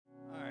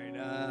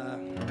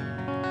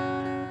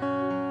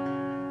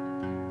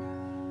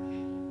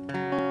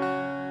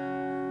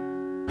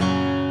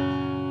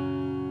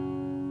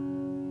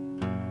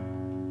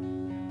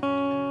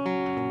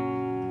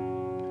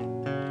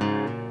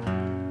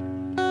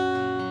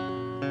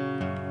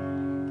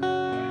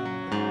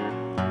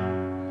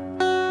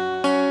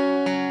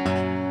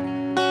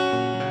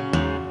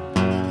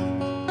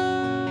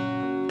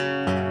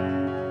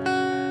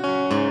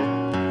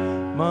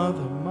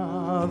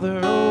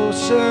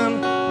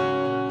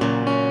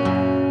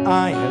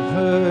I have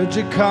heard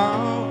you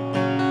call.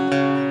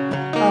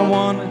 I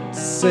wanted to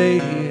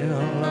sail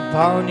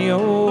upon your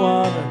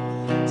water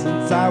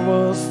since I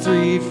was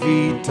 3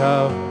 feet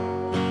tall.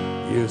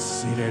 You've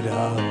seen it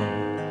all.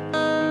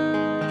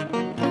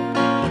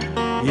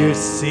 You've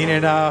seen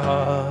it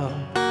all.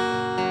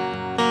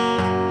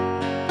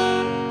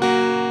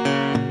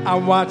 I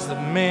watched the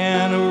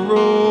man who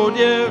rode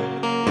you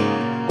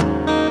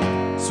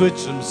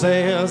switch from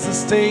sails to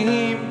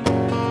steam,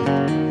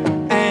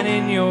 and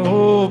in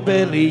your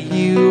belly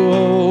you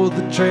hold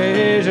the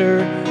treasure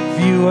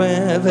few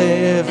have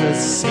ever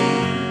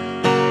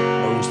seen.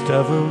 Most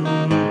of them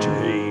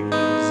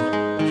dreams.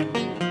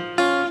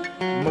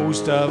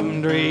 Most of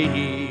them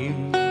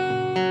dream.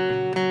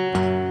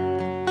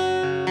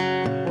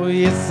 Well,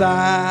 yes,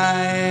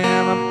 I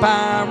am a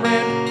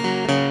pirate,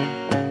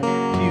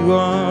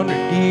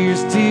 200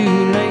 years too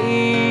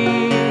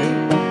late.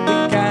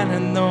 The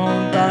cannon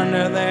don't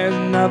thunder, there's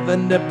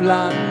nothing to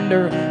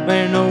plunder.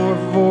 Man, over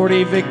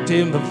 40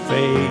 victim of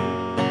fate,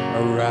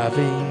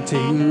 arriving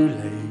too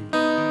late.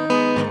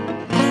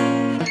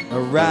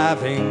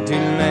 Arriving too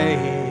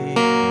late.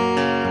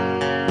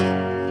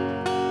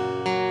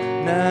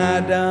 Now I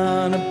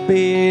done a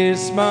bit of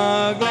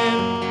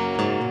smuggling,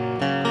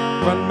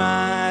 run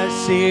my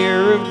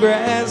share of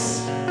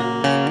grass.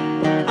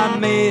 I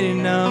made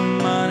enough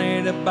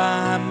money to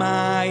buy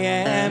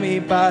Miami,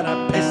 but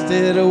I pissed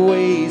it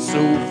away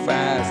so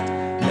fast.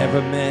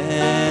 Never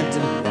meant to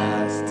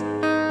last.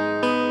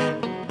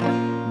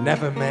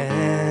 Never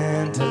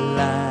meant to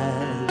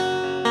last.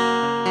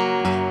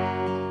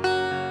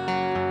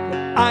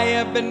 I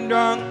have been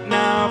drunk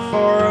now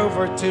for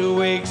over 2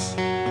 weeks.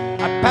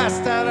 I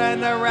passed out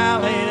in the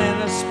rally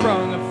and I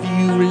sprung a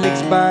few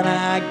licks, but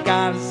I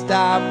gotta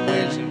stop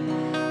wishing.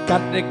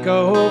 Got to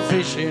go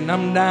fishing,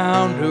 I'm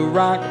down to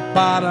rock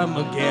bottom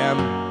again.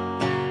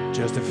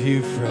 Just a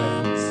few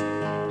friends.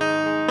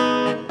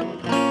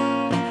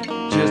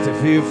 Just a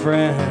few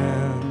friends.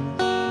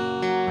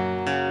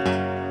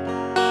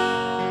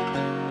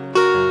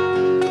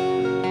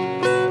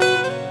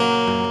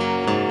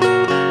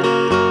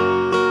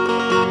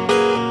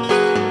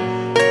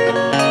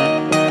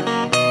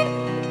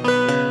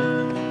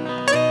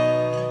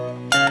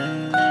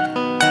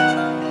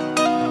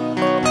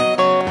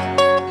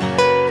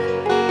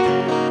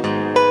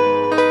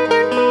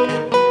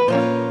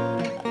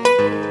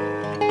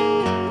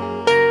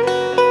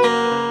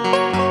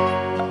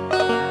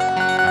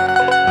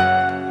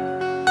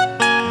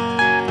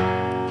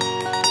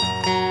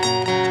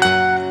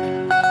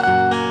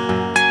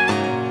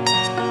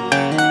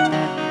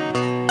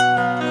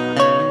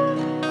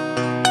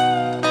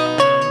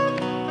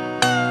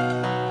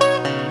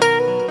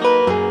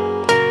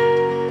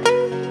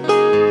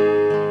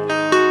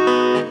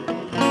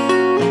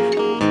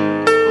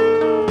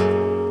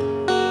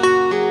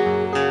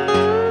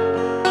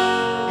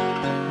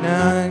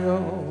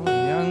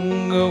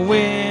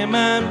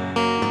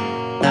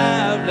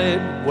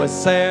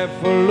 Was there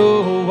for a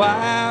little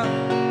while,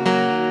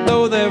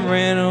 though they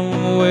ran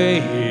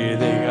away,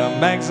 they come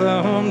back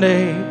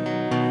someday.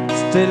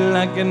 Still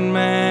I can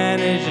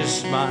manage to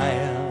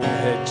smile,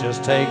 it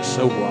just takes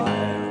a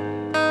while.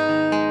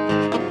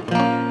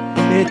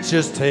 It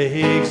just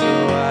takes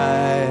a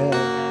while.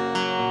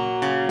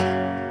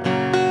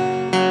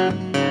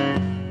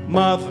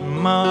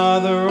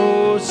 Mother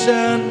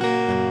Ocean,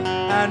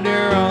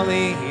 after all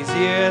these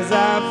years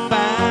I've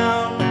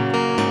found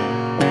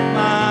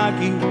my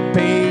occupation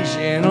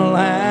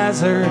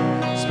hazard.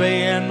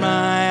 Spaying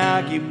my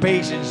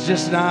occupation's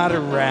just not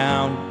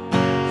around.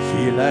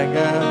 Feel like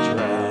I've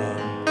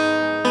drowned.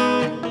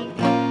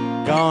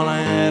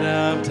 Gonna head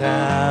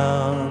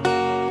uptown.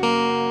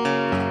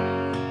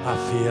 I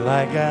feel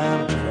like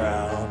I'm drowned.